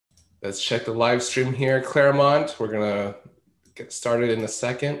Let's check the live stream here, Claremont. We're gonna get started in a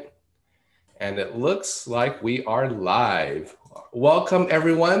second. And it looks like we are live. Welcome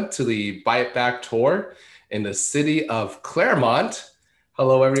everyone to the Bite Back Tour in the city of Claremont.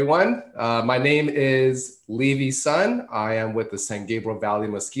 Hello everyone, my name is Levy Sun. I am with the San Gabriel Valley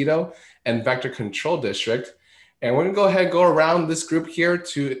Mosquito and Vector Control District. And we're gonna go ahead and go around this group here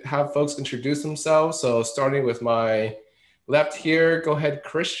to have folks introduce themselves. So starting with my left here, go ahead,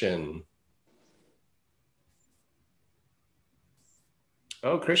 Christian.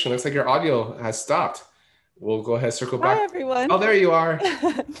 Oh, Christian, looks like your audio has stopped. We'll go ahead, circle back. Hi, everyone. Oh, there you are.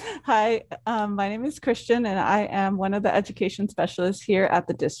 Hi, my name is Christian, and I am one of the education specialists here at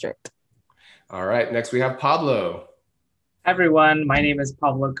the district. All right, next we have Pablo. Hi, everyone. My name is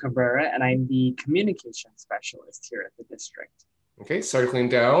Pablo Cabrera, and I'm the communication specialist here at the district. Okay, circling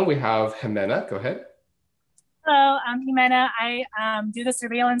down, we have Jimena. Go ahead. Hello, I'm Jimena. I do the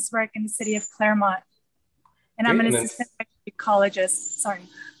surveillance work in the city of Claremont, and I'm an assistant ecologist. Sorry.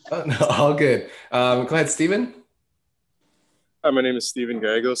 Oh, no, all good. Go ahead, Stephen. Hi, my name is Stephen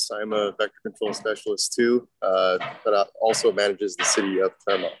Gallegos. I'm a vector control specialist too, but also manages the city of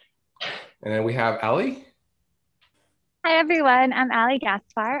Claremont. And then we have Ali. Hi, everyone. I'm Ali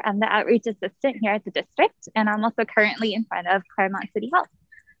Gaspar. I'm the outreach assistant here at the district, and I'm also currently in front of Claremont City Hall.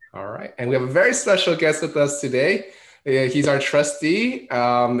 All right, and we have a very special guest with us today. He's our trustee,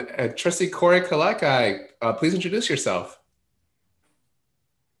 Trustee Corey Kalakai. Please introduce yourself.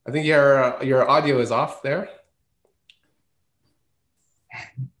 I think your audio is off there.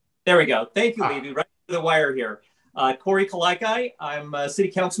 There we go. Thank you, Levy. Right to the wire here. Corey Kalakai. I'm a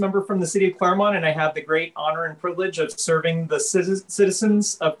city council member from the city of Claremont, and I have the great honor and privilege of serving the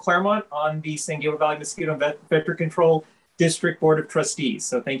citizens of Claremont on the San Gabriel Valley Mosquito and Vector Control District Board of Trustees.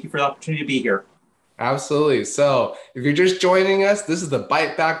 So thank you for the opportunity to be here. Absolutely. So if you're just joining us, this is the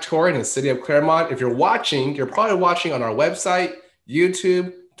Bite Back Tour in the city of Claremont. If you're watching, you're probably watching on our website,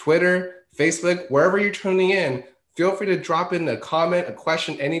 YouTube, Twitter, Facebook, wherever you're tuning in. Feel free to drop in a comment, a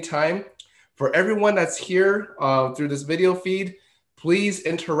question anytime. For everyone that's here through this video feed, please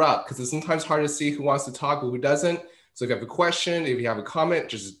interrupt because it's sometimes hard to see who wants to talk and who doesn't. So if you have a question, if you have a comment,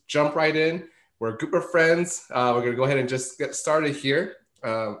 just jump right in. We're a group of friends. We're going to go ahead and just get started here.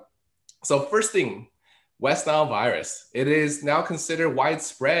 So first thing, West Nile virus. It is now considered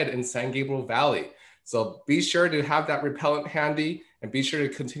widespread in San Gabriel Valley. So be sure to have that repellent handy and be sure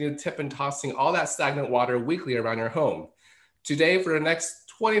to continue tipping and tossing all that stagnant water weekly around your home. Today, for the next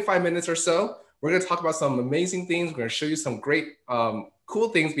 25 minutes or so, we're going to talk about some amazing things. We're going to show you some great, cool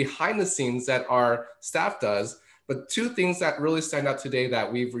things behind the scenes that our staff does. But two things that really stand out today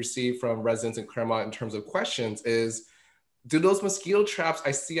that we've received from residents in Claremont in terms of questions is, do those mosquito traps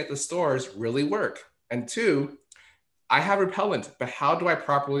I see at the stores really work? And two, I have repellent, but how do I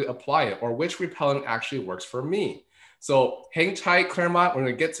properly apply it? Or which repellent actually works for me? So hang tight, Claremont, we're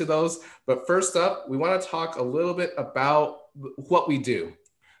gonna get to those. But first up, we wanna talk a little bit about what we do.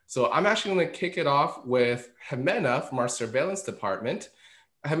 So I'm actually gonna kick it off with Jimena from our surveillance department.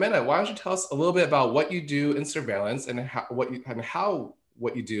 Jimena, why don't you tell us a little bit about what you do in surveillance and how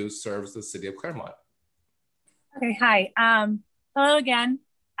what you do serves the city of Claremont? Okay, hi. Hello again.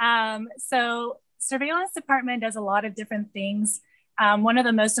 So surveillance department does a lot of different things. One of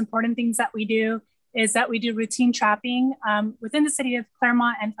the most important things that we do is that we do routine trapping within the city of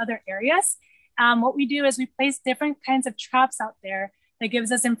Claremont and other areas. What we do is we place different kinds of traps out there that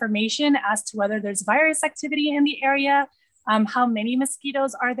gives us information as to whether there's virus activity in the area, how many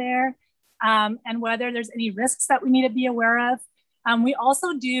mosquitoes are there, and whether there's any risks that we need to be aware of. We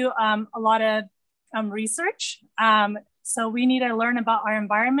also do a lot of research. So we need to learn about our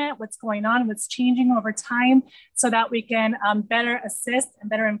environment, what's going on, what's changing over time, so that we can better assist and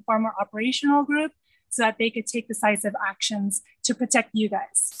better inform our operational group so that they could take decisive actions to protect you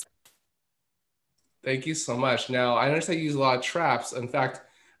guys. Thank you so much. Now, I understand you use a lot of traps. In fact,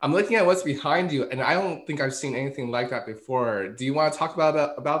 I'm looking at what's behind you, and I don't think I've seen anything like that before. Do you want to talk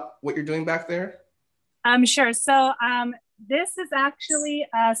about what you're doing back there? Sure. So this is actually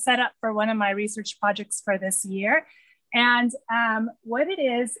set up for one of my research projects for this year. And what it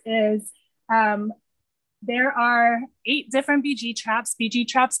is there are 8 different BG traps. BG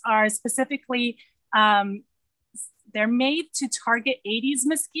traps are specifically, they're made to target Aedes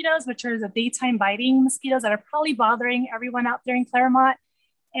mosquitoes, which are the daytime biting mosquitoes that are probably bothering everyone out there in Claremont.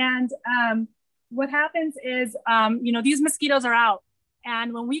 And what happens is, these mosquitoes are out.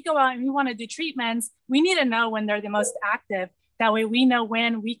 And when we go out and we want to do treatments, we need to know when they're the most active. That way we know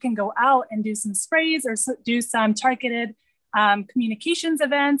when we can go out and do some sprays or do some targeted communications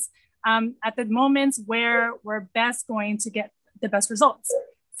events at the moments where we're best going to get the best results.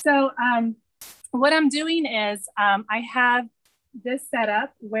 So what I'm doing is I have this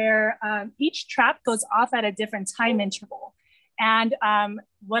setup where each trap goes off at a different time interval. And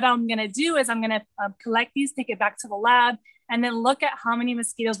what I'm gonna do is I'm gonna collect these, take it back to the lab, and then look at how many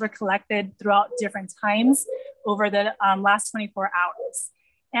mosquitoes were collected throughout different times over the last 24 hours.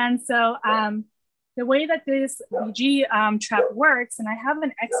 And so the way that this VG trap works, and I have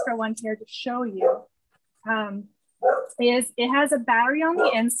an extra one here to show you, is it has a battery on the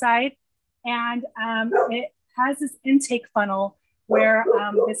inside, and it has this intake funnel where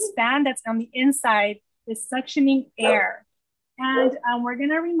this fan that's on the inside is suctioning air. And we're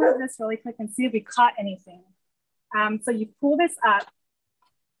gonna remove this really quick and see if we caught anything. So you pull this up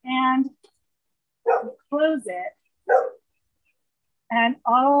and you close it. And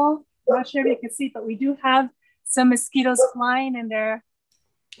I'm not sure if you can see, but we do have some mosquitoes flying in there.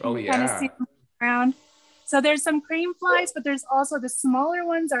 Oh yeah. Kind of see them around. So there's some crane flies, but there's also the smaller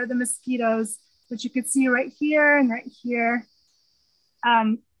ones are the mosquitoes, which you can see right here and right here.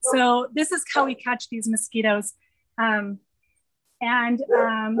 So this is how we catch these mosquitoes.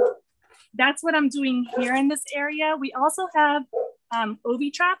 That's what I'm doing here in this area. We also have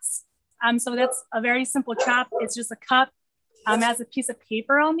OV traps. So that's a very simple trap. It's just a cup, has a piece of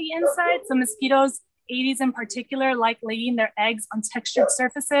paper on the inside. So mosquitoes, Aedes in particular, like laying their eggs on textured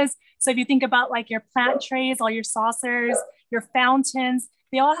surfaces. So if you think about like your plant trays, all your saucers, your fountains,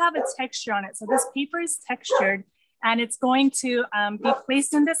 they all have a texture on it. So this paper is textured, and it's going to be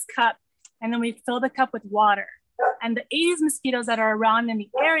placed in this cup, and then we fill the cup with water. And the Aedes mosquitoes that are around in the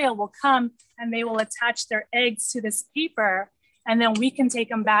area will come and they will attach their eggs to this paper. And then we can take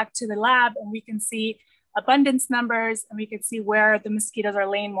them back to the lab and we can see abundance numbers, and we can see where the mosquitoes are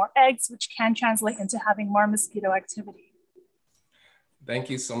laying more eggs, which can translate into having more mosquito activity. Thank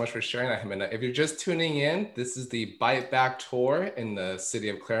you so much for sharing that, Jimena. If you're just tuning in, this is the Bite Back Tour in the city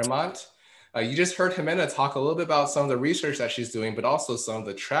of Claremont. You just heard Jimena talk a little bit about some of the research that she's doing, but also some of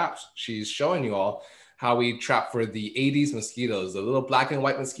the traps she's showing you all, how we trap for the Aedes mosquitoes, the little black and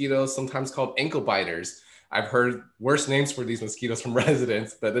white mosquitoes, sometimes called ankle biters. I've heard worse names for these mosquitoes from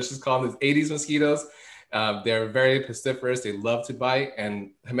residents, but let's just call them the Aedes mosquitoes. They're very pestiferous. They love to bite,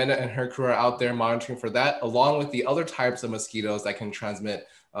 and Jimena and her crew are out there monitoring for that, along with the other types of mosquitoes that can transmit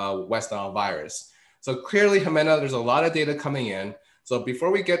West Nile virus. So clearly, Jimena, there's a lot of data coming in. So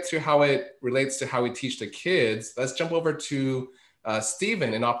before we get to how it relates to how we teach the kids, let's jump over to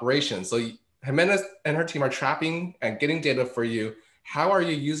Stephen in operations. So Jimena and her team are trapping and getting data for you. How are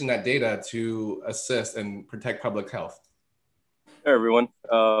you using that data to assist and protect public health? Hey, everyone.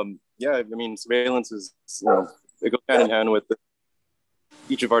 Yeah, I mean, surveillance is, it goes hand in hand with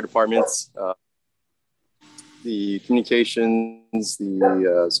each of our departments. The communications,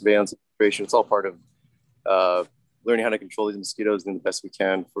 the surveillance, administration, it's all part of learning how to control these mosquitoes and the best we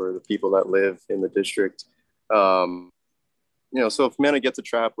can for the people that live in the district. So if Jimena gets a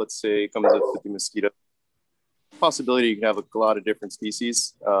trap, let's say it comes with 50 mosquitoes, possibility you can have a lot of different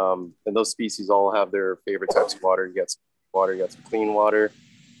species. And those species all have their favorite types of water. You got some water, you got some clean water.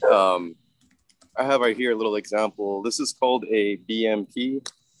 I have right here a little example. This is called a BMP,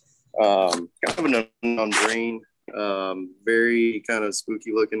 kind of an unknown brain, very kind of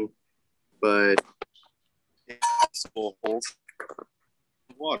spooky looking, but it's full of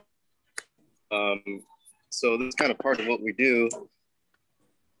water. So this is kind of part of what we do.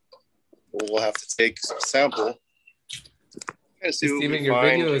 We'll have to take a sample. Stephen, your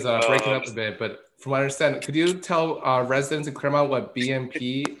video is breaking up a bit, but from what I understand, could you tell residents in Claremont what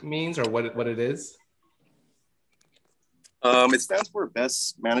BMP means or what it is? It stands for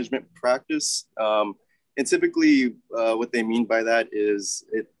Best Management Practice. And typically what they mean by that is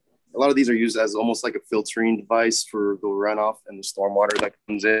a lot of these are used as almost like a filtering device for the runoff and the stormwater that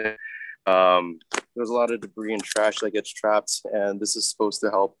comes in. There's a lot of debris and trash that gets trapped, and this is supposed to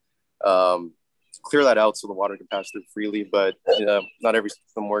help clear that out so the water can pass through freely, but not every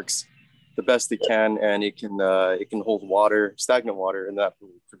system works the best it can, and it can hold water, stagnant water, and that will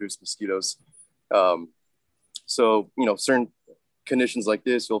produce mosquitoes. So certain conditions like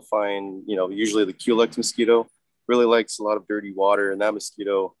this, you'll find usually the Culex mosquito really likes a lot of dirty water, and that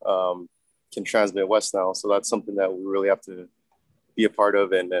mosquito can transmit West Nile. So that's something that we really have to be a part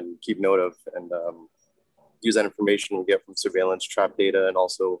of and keep note of, and use that information we get from surveillance, trap data, and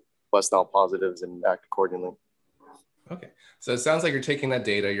also West Nile positives, and act accordingly. Okay, so it sounds like you're taking that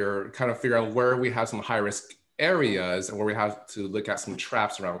data, you're kind of figuring out where we have some high risk areas and where we have to look at some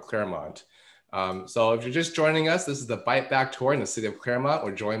traps around Claremont. So if you're just joining us, this is the Bite Back Tour in the city of Claremont.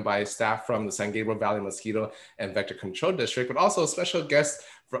 We're joined by staff from the San Gabriel Valley Mosquito and Vector Control District, but also a special guest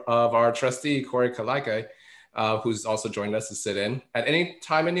of our trustee, Corey Kalaikai. who's also joined us to sit in. At any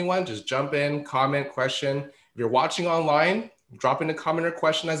time, anyone, just jump in, comment, question. If you're watching online, drop in a comment or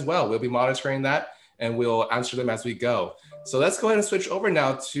question as well. We'll be monitoring that and we'll answer them as we go. So let's go ahead and switch over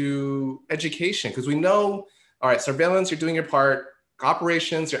now to education, because we know, all right, surveillance, you're doing your part.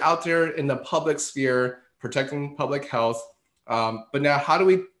 Operations, you're out there in the public sphere, protecting public health. But now how do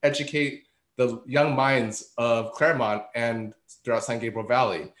we educate the young minds of Claremont and throughout San Gabriel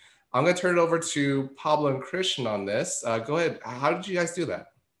Valley? I'm going to turn it over to Pablo and Christian on this. Go ahead. How did you guys do that?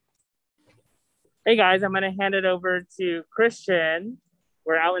 Hey guys, I'm going to hand it over to Christian.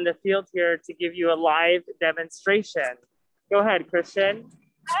 We're out in the field here to give you a live demonstration. Go ahead, Christian.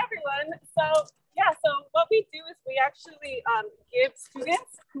 Hi, everyone. So what we do is we actually give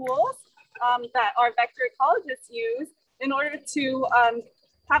students tools that our vector ecologists use in order to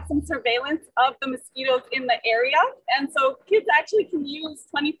have some surveillance of the mosquitoes in the area. And so kids actually can use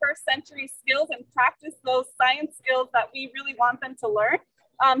 21st century skills and practice those science skills that we really want them to learn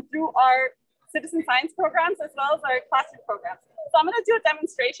through our citizen science programs as well as our classroom programs. So I'm going to do a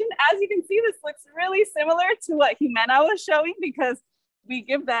demonstration. As you can see, this looks really similar to what Jimena was showing because we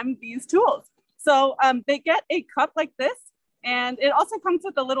give them these tools. So they get a cup like this, and it also comes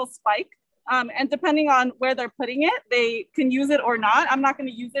with a little spike. And depending on where they're putting it, they can use it or not. I'm not going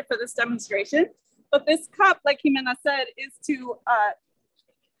to use it for this demonstration, but this cup, like Jimena said, is to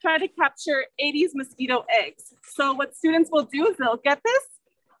try to capture 80s mosquito eggs. So what students will do is they'll get this,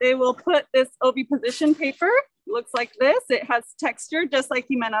 they will put this oviposition paper, looks like this, it has texture just like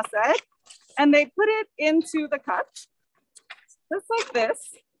Jimena said, and they put it into the cup, just like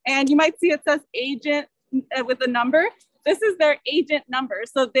this. And you might see it says agent with a number. This is their agent number.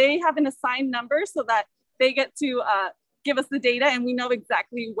 So they have an assigned number so that they get to give us the data and we know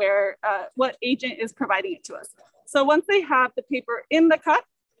exactly where, what agent is providing it to us. So once they have the paper in the cup,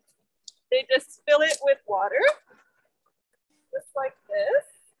 they just fill it with water, just like this.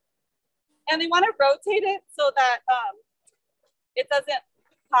 And they want to rotate it so that it doesn't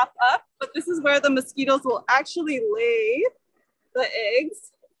pop up, but this is where the mosquitoes will actually lay the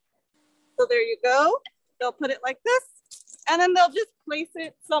eggs. So there you go. They'll put it like this, and then they'll just place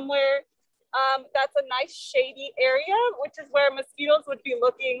it somewhere that's a nice shady area, which is where mosquitoes would be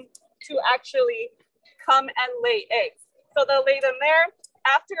looking to actually come and lay eggs. So they'll lay them there.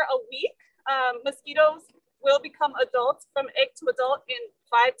 After a week, mosquitoes will become adults from egg to adult in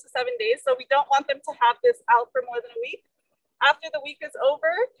 5 to 7 days. So we don't want them to have this out for more than a week. After the week is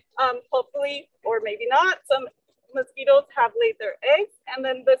over, hopefully, or maybe not, some mosquitoes have laid their eggs, and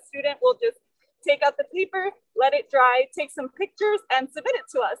then the student will just take out the paper, let it dry, take some pictures, and submit it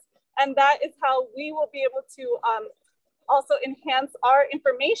to us. And that is how we will be able to also enhance our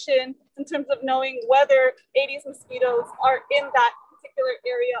information in terms of knowing whether Aedes mosquitoes are in that particular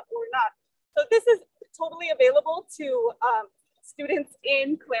area or not. So this is totally available to students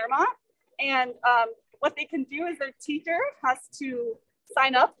in Claremont. And what they can do is their teacher has to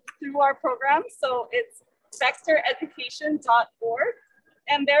sign up through our program. So it's vectoreducation.org.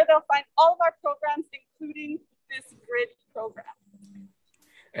 And there they'll find all of our programs, including this grid program.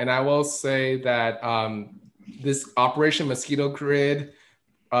 And I will say that this Operation Mosquito Grid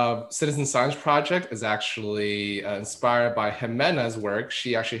Citizen Science Project is actually inspired by Jimena's work.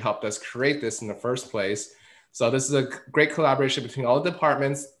 She actually helped us create this in the first place. So this is a great collaboration between all the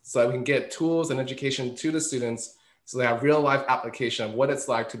departments so that we can get tools and education to the students so they have real life application of what it's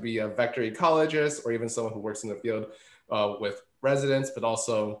like to be a vector ecologist or even someone who works in the field with residents, but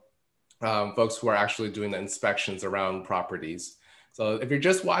also folks who are actually doing the inspections around properties. So if you're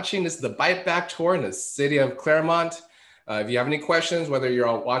just watching, this is the Bite Back Tour in the city of Claremont. If you have any questions, whether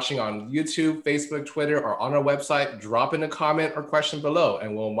you're watching on YouTube, Facebook, Twitter, or on our website, drop in a comment or question below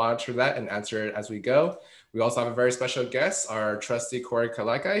and we'll monitor that and answer it as we go. We also have a very special guest, our trustee, Corey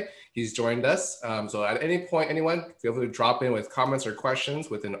Kalakai. He's joined us. So at any point, anyone, feel free to drop in with comments or questions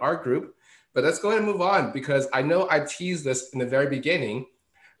within our group. But let's go ahead and move on because I know I teased this in the very beginning.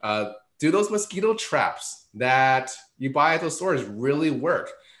 Do those mosquito traps that you buy at those stores really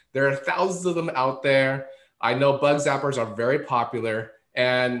work? There are thousands of them out there. I know bug zappers are very popular.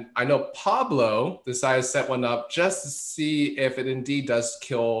 And I know Pablo decided to set one up just to see if it indeed does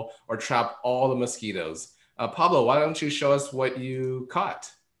kill or trap all the mosquitoes. Pablo, why don't you show us what you caught?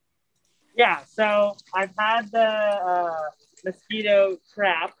 Yeah, so I've had the mosquito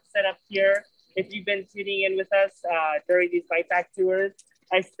trap set up here. If you've been tuning in with us during these bite back tours,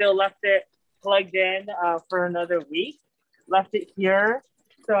 I still left it plugged in for another week. Left it here.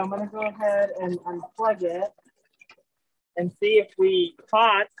 So I'm gonna go ahead and unplug it and see if we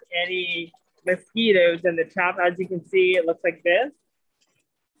caught any mosquitoes in the trap. As you can see, it looks like this.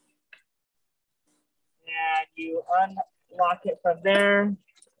 And you unlock it from there,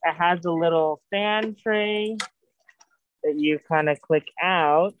 it has a little fan tray that you kind of click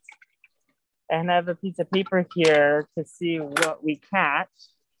out. And I have a piece of paper here to see what we catch.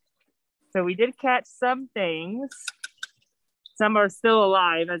 So we did catch some things. Some are still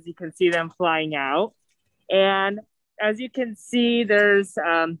alive, as you can see them flying out. And as you can see, there's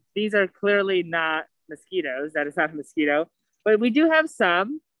these are clearly not mosquitoes. That is not a mosquito, but we do have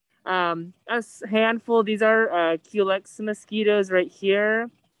some. A handful. These are Culex mosquitoes right here.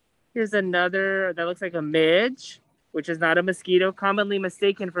 Here's another that looks like a midge, which is not a mosquito, commonly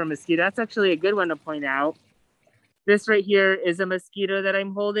mistaken for a mosquito. That's actually a good one to point out. This right here is a mosquito that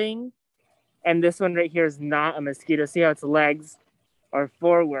I'm holding. And this one right here is not a mosquito. See how its legs are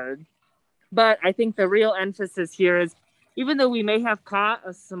forward. But I think the real emphasis here is, even though we may have caught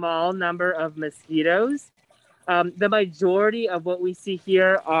a small number of mosquitoes, the majority of what we see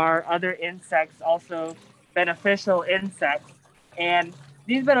here are other insects, also beneficial insects. And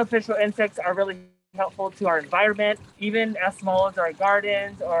these beneficial insects are really helpful to our environment, even as small as our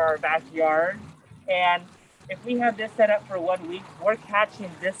gardens or our backyard. And if we have this set up for 1 week, we're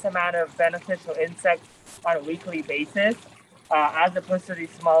catching this amount of beneficial insects on a weekly basis, as opposed to the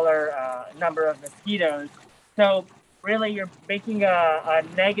smaller number of mosquitoes. So really, you're making a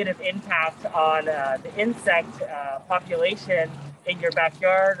negative impact on the insect population in your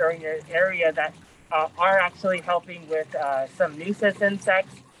backyard or in your area that are actually helping with some nuisance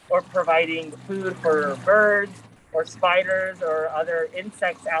insects or providing food for birds or spiders or other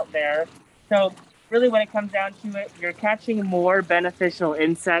insects out there. So really, when it comes down to it, you're catching more beneficial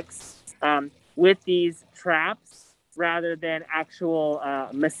insects with these traps rather than actual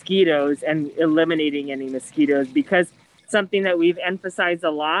mosquitoes and eliminating any mosquitoes, because something that we've emphasized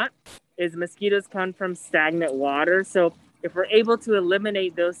a lot is mosquitoes come from stagnant water. So if we're able to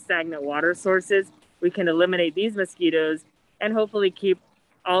eliminate those stagnant water sources, we can eliminate these mosquitoes and hopefully keep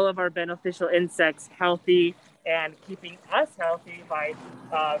all of our beneficial insects healthy and keeping us healthy by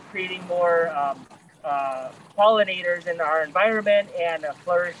creating more pollinators in our environment and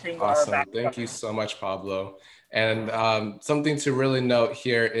flourishing our backyard. Thank you so much, Pablo. And something to really note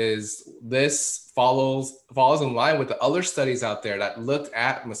here is this follows in line with the other studies out there that looked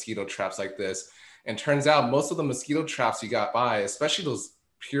at mosquito traps like this. And turns out most of the mosquito traps you got by, especially those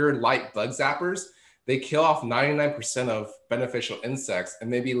pure light bug zappers, they kill off 99% of beneficial insects and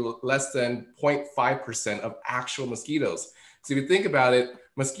maybe less than 0.5% of actual mosquitoes. So if you think about it,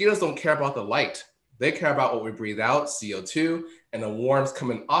 mosquitoes don't care about the light. They care about what we breathe out, CO2, and the warmth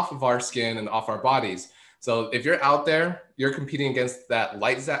coming off of our skin and off our bodies. So if you're out there, you're competing against that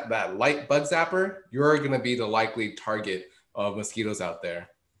light bug zapper, you're going to be the likely target of mosquitoes out there.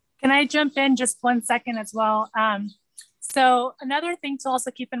 Can I jump in just 1 second as well? So another thing to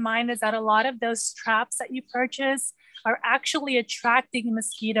also keep in mind is that a lot of those traps that you purchase are actually attracting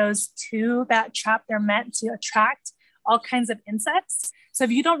mosquitoes to that trap. They're meant to attract all kinds of insects. So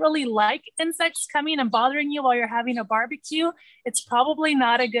if you don't really like insects coming and bothering you while you're having a barbecue, it's probably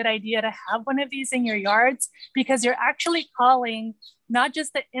not a good idea to have one of these in your yards, because you're actually calling not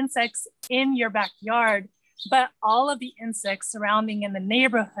just the insects in your backyard, but all of the insects surrounding in the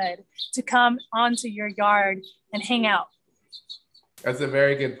neighborhood to come onto your yard and hang out. That's a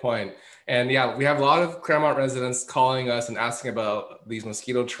very good point. And yeah, we have a lot of Claremont residents calling us and asking about these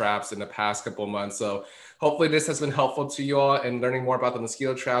mosquito traps in the past couple of months. So hopefully this has been helpful to you all in learning more about the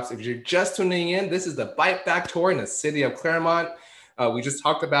mosquito traps. If you're just tuning in, this is the Bite Back Tour in the city of Claremont. We just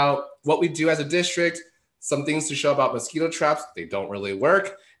talked about what we do as a district, some things to show about mosquito traps. They don't really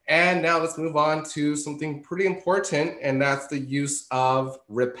work. And now let's move on to something pretty important, and that's the use of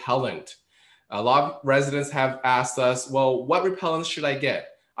repellent. A lot of residents have asked us, well, what repellents should I get?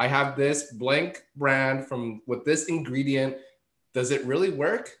 I have this blank brand with this ingredient. Does it really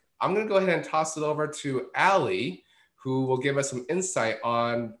work? I'm going to go ahead and toss it over to Allie, who will give us some insight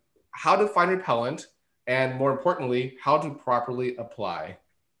on how to find repellent and, more importantly, how to properly apply.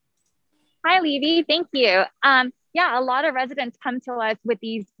 Hi, Levy. Thank you. Yeah, a lot of residents come to us with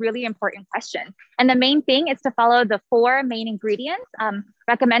these really important questions. And the main thing is to follow the 4 main ingredients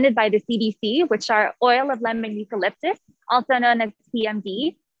recommended by the CDC, which are oil of lemon eucalyptus, also known as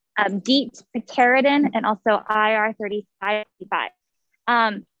PMD, DEET, picaridin, and also IR35.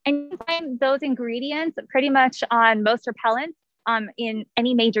 And you find those ingredients pretty much on most repellents in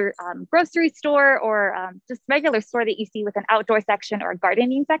any major grocery store or just regular store that you see with an outdoor section or a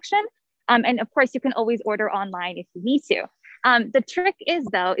gardening section. And of course, you can always order online if you need to. The trick is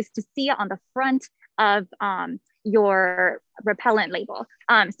to see it on the front of your repellent label.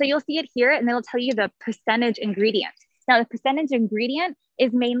 So you'll see it here and it'll tell you the percentage ingredient. Now, the percentage ingredient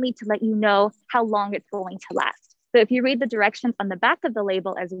is mainly to let you know how long it's going to last. So if you read the directions on the back of the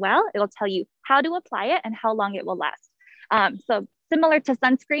label as well, it'll tell you how to apply it and how long it will last. So similar to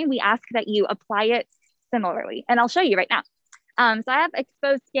sunscreen, we ask that you apply it similarly. And I'll show you right now. So I have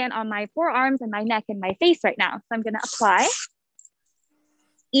exposed skin on my forearms and my neck and my face right now. So I'm gonna apply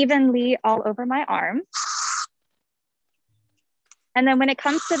evenly all over my arm. And then when it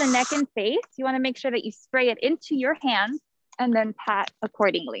comes to the neck and face, you wanna make sure that you spray it into your hands and then pat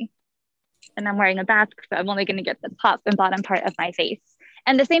accordingly. And I'm wearing a mask, so I'm only gonna get the top and bottom part of my face.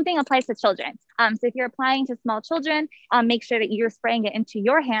 And the same thing applies to children. So if you're applying to small children, make sure that you're spraying it into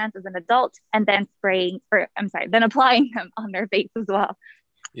your hands as an adult and then then applying them on their face as well.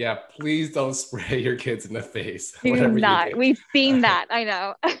 Yeah, please don't spray your kids in the face. Do not. We've seen that, I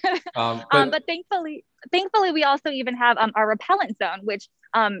know. But thankfully, we also even have our repellent zone, which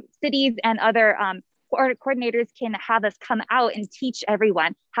cities and other coordinators can have us come out and teach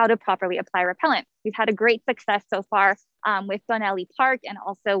everyone how to properly apply repellent. We've had a great success so far with Donnelly Park and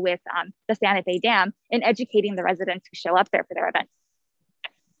also with the Santa Fe Dam in educating the residents who show up there for their events.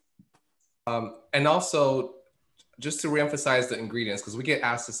 And also, just to reemphasize the ingredients, because we get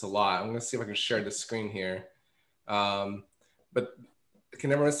asked this a lot. I'm gonna see if I can share the screen here. But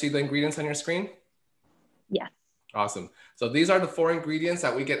can everyone see the ingredients on your screen? Yes. Awesome. So these are the 4 ingredients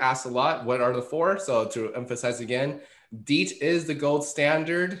that we get asked a lot. What are the 4? So to emphasize again, DEET is the gold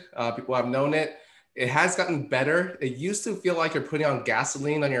standard. People have known it. It has gotten better. It used to feel like you're putting on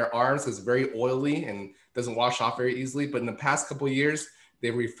gasoline on your arms. It's very oily and doesn't wash off very easily. But in the past couple of years,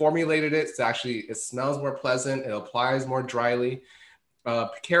 they've reformulated it. So actually it smells more pleasant. It applies more dryly.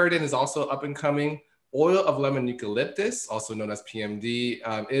 Picaridin is also up and coming. Oil of lemon eucalyptus, also known as PMD,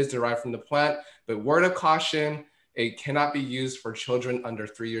 is derived from the plant. But word of caution, it cannot be used for children under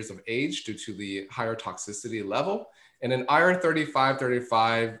 3 years of age due to the higher toxicity level. And then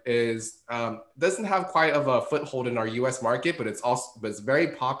IR3535 is doesn't have quite of a foothold in our US market, but it's very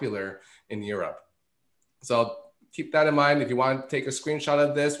popular in Europe. So keep that in mind. If you want to take a screenshot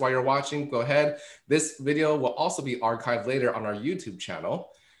of this while you're watching, go ahead. This video will also be archived later on our YouTube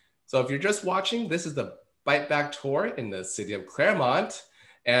channel. So if you're just watching, this is the Bite Back tour in the city of Claremont.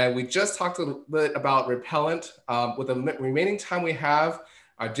 And we just talked a little bit about repellent. With the remaining time we have,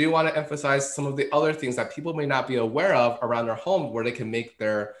 I do want to emphasize some of the other things that people may not be aware of around their home where they can make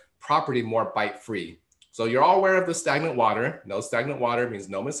their property more bite-free. So you're all aware of the stagnant water. No stagnant water means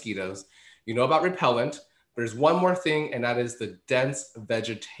no mosquitoes. You know about repellent. There's one more thing, and that is the dense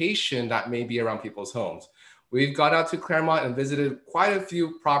vegetation that may be around people's homes. We've gone out to Claremont and visited quite a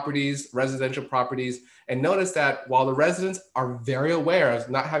few properties, residential properties, and noticed that while the residents are very aware of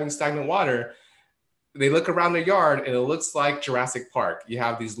not having stagnant water, they look around their yard and it looks like Jurassic Park. You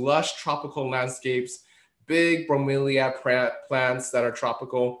have these lush tropical landscapes, big bromelia plants that are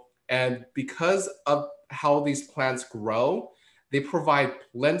tropical. And because of how these plants grow, they provide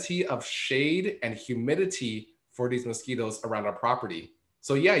plenty of shade and humidity for these mosquitoes around our property.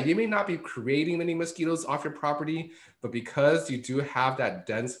 So yeah, you may not be creating many mosquitoes off your property, but because you do have that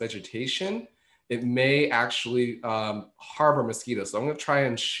dense vegetation, it may actually harbor mosquitoes. So I'm gonna try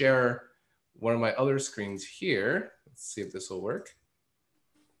and share one of my other screens here. Let's see if this will work.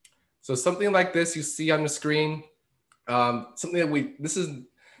 So something like this you see on the screen, this is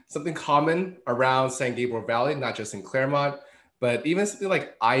something common around San Gabriel Valley, not just in Claremont, but even something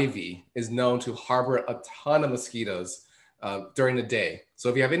like ivy is known to harbor a ton of mosquitoes during the day. So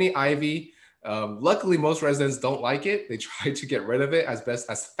if you have any ivy, luckily most residents don't like it. They try to get rid of it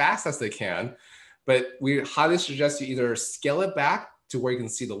as fast as they can. But we highly suggest you either scale it back to where you can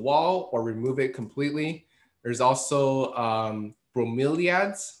see the wall or remove it completely. There's also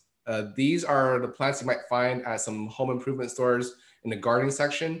bromeliads. These are the plants you might find at some home improvement stores in the gardening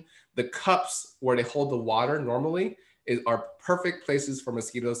section. The cups where they hold the water normally are perfect places for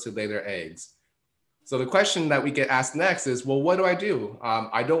mosquitoes to lay their eggs. So the question that we get asked next is, well, what do I do?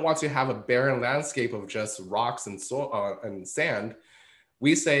 I don't want to have a barren landscape of just rocks and sand.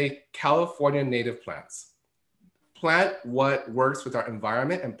 We say California native plants. Plant what works with our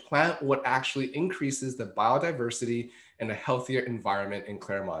environment and plant what actually increases the biodiversity and a healthier environment in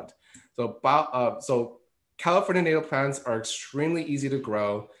Claremont. So California native plants are extremely easy to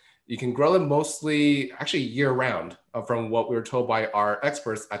grow. You can grow them mostly, actually year round, from what we were told by our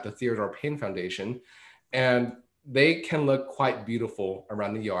experts at the Theodore Payne Foundation. And they can look quite beautiful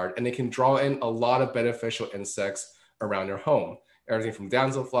around the yard, and they can draw in a lot of beneficial insects around your home. Everything from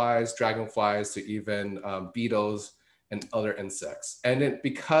damselflies, dragonflies, to even beetles and other insects. And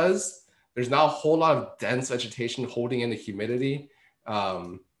because there's not a whole lot of dense vegetation holding in the humidity,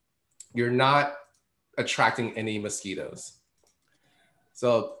 you're not attracting any mosquitoes.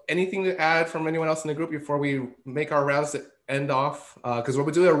 So anything to add from anyone else in the group before we make our rounds to end off? Because we'll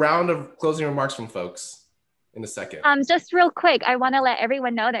do a round of closing remarks from folks in a second. Just real quick, I want to let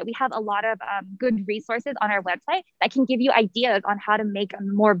everyone know that we have a lot of good resources on our website that can give you ideas on how to make a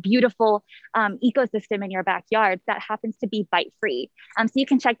more beautiful ecosystem in your backyard that happens to be bite-free. So you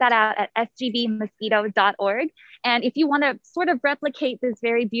can check that out at sgbmosquito.org. And if you want to sort of replicate this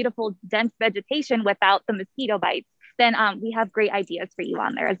very beautiful, dense vegetation without the mosquito bites, then we have great ideas for you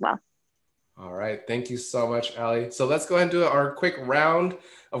on there as well. All right, thank you so much, Ali. So let's go ahead and do our quick round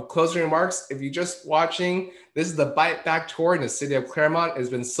of closing remarks. If you're just watching, this is the Bite Back Tour in the city of Claremont. It's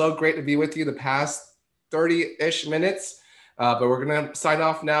been so great to be with you the past 30-ish minutes, but we're gonna sign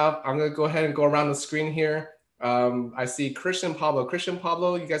off now. I'm gonna go ahead and go around the screen here. I see Christian Pablo. Christian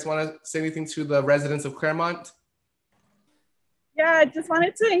Pablo, you guys wanna say anything to the residents of Claremont? Yeah, I just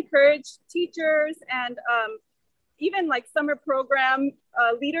wanted to encourage teachers and even like summer program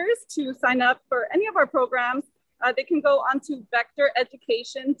leaders to sign up for any of our programs. They can go onto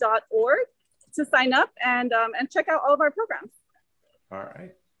vectoreducation.org to sign up and check out all of our programs. All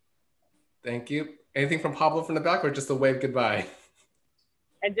right, thank you. Anything from Pablo from the back, or just a wave goodbye?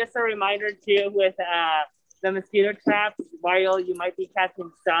 And just a reminder too, with the mosquito traps, while you might be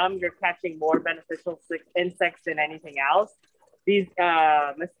catching some, you're catching more beneficial insects than anything else. These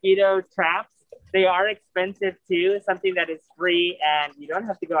mosquito traps, they are expensive too. Something that is free and you don't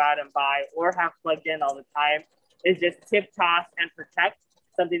have to go out and buy or have plugged in all the time is just tip, toss, and protect.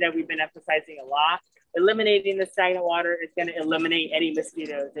 Something that we've been emphasizing a lot. Eliminating the stagnant water is going to eliminate any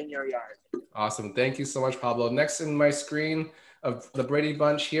mosquitoes in your yard. Awesome. Thank you so much, Pablo. Next in my screen of the Brady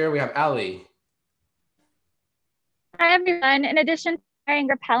Bunch here, we have Ali. Hi, everyone. In addition to wearing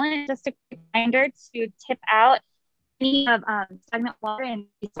repellent, just a quick reminder to tip out any of stagnant water and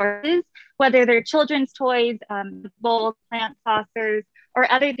resources, whether they're children's toys, bowls, plant saucers, or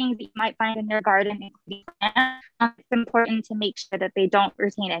other things that you might find in your garden, including plants. It's important to make sure that they don't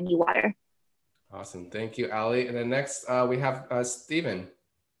retain any water. Awesome. Thank you, Ali. And then next we have Stephen.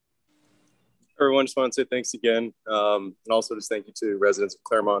 Everyone, just want to say thanks again. And also just thank you to residents of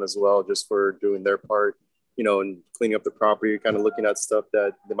Claremont as well, just for doing their part, you know, and cleaning up the property, kind of looking at stuff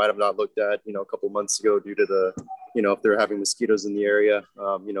that they might have not looked at, you know, a couple months ago due to the, you know, if they're having mosquitoes in the area.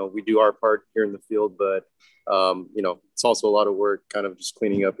 You know, we do our part here in the field, but, you know, it's also a lot of work kind of just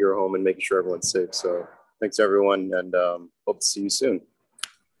cleaning up your home and making sure everyone's safe. So thanks, everyone, and hope to see you soon.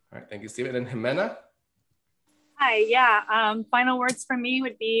 All right, thank you, Stephen. And Jimena? Hi, yeah, final words from me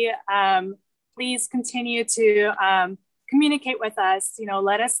would be, please continue to communicate with us. You know,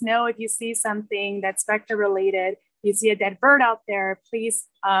 let us know if you see something that's vector related. If you see a dead bird out there, please,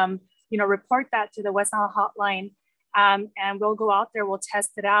 you know, report that to the West Nile hotline, and we'll go out there, we'll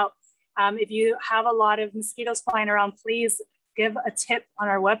test it out. If you have a lot of mosquitoes flying around, please give a tip on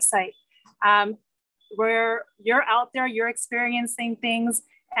our website. Where you're out there, you're experiencing things,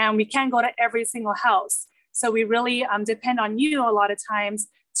 and we can't go to every single house. So we really depend on you a lot of times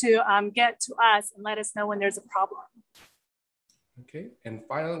to get to us and let us know when there's a problem. Okay, and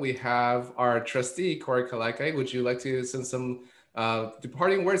finally we have our trustee, Corey Kalaikai. Would you like to send some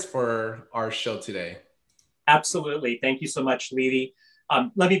departing words for our show today? Absolutely, thank you so much, Levy.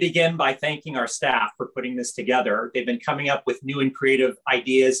 Let me begin by thanking our staff for putting this together. They've been coming up with new and creative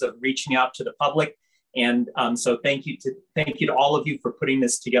ideas of reaching out to the public. And so thank you to all of you for putting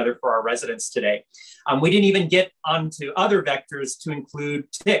this together for our residents today. We didn't even get onto other vectors to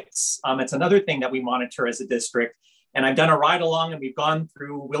include ticks. It's another thing that we monitor as a district. And I've done a ride along and we've gone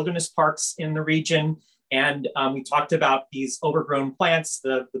through wilderness parks in the region. And we talked about these overgrown plants,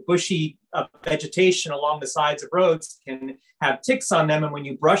 the bushy vegetation along the sides of roads can have ticks on them. And when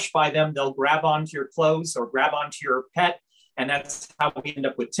you brush by them, they'll grab onto your clothes or grab onto your pet. And that's how we end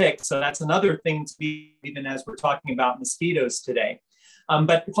up with ticks. So that's another thing to be, even as we're talking about mosquitoes today.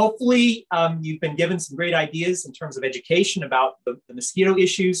 But hopefully you've been given some great ideas in terms of education about the mosquito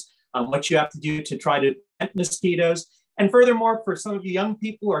issues, what you have to do to try to prevent mosquitoes. And furthermore, for some of you young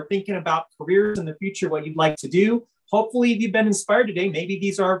people who are thinking about careers in the future, what you'd like to do, hopefully you've been inspired today. Maybe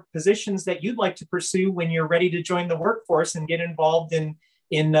these are positions that you'd like to pursue when you're ready to join the workforce and get involved in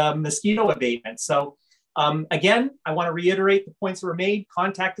mosquito abatement. So again, I want to reiterate the points that were made.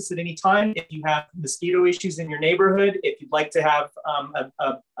 Contact us at any time if you have mosquito issues in your neighborhood, if you'd like to have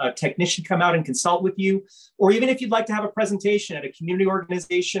a technician come out and consult with you, or even if you'd like to have a presentation at a community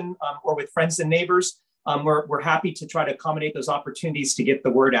organization or with friends and neighbors. We're happy to try to accommodate those opportunities to get the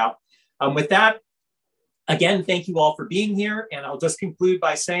word out. With that, again, thank you all for being here. And I'll just conclude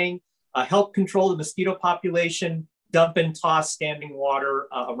by saying, help control the mosquito population, dump and toss standing water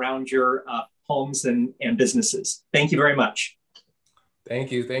around your homes and businesses. Thank you very much.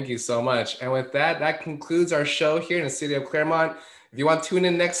 Thank you. Thank you so much. And with that, that concludes our show here in the city of Claremont. If you want to tune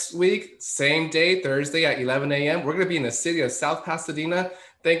in next week, same day, Thursday at 11 a.m., we're going to be in the city of South Pasadena.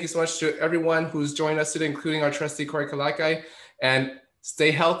 Thank you so much to everyone who's joined us today, including our trustee, Corey Kalakai. And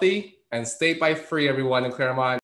stay healthy and stay bite free, everyone in Claremont.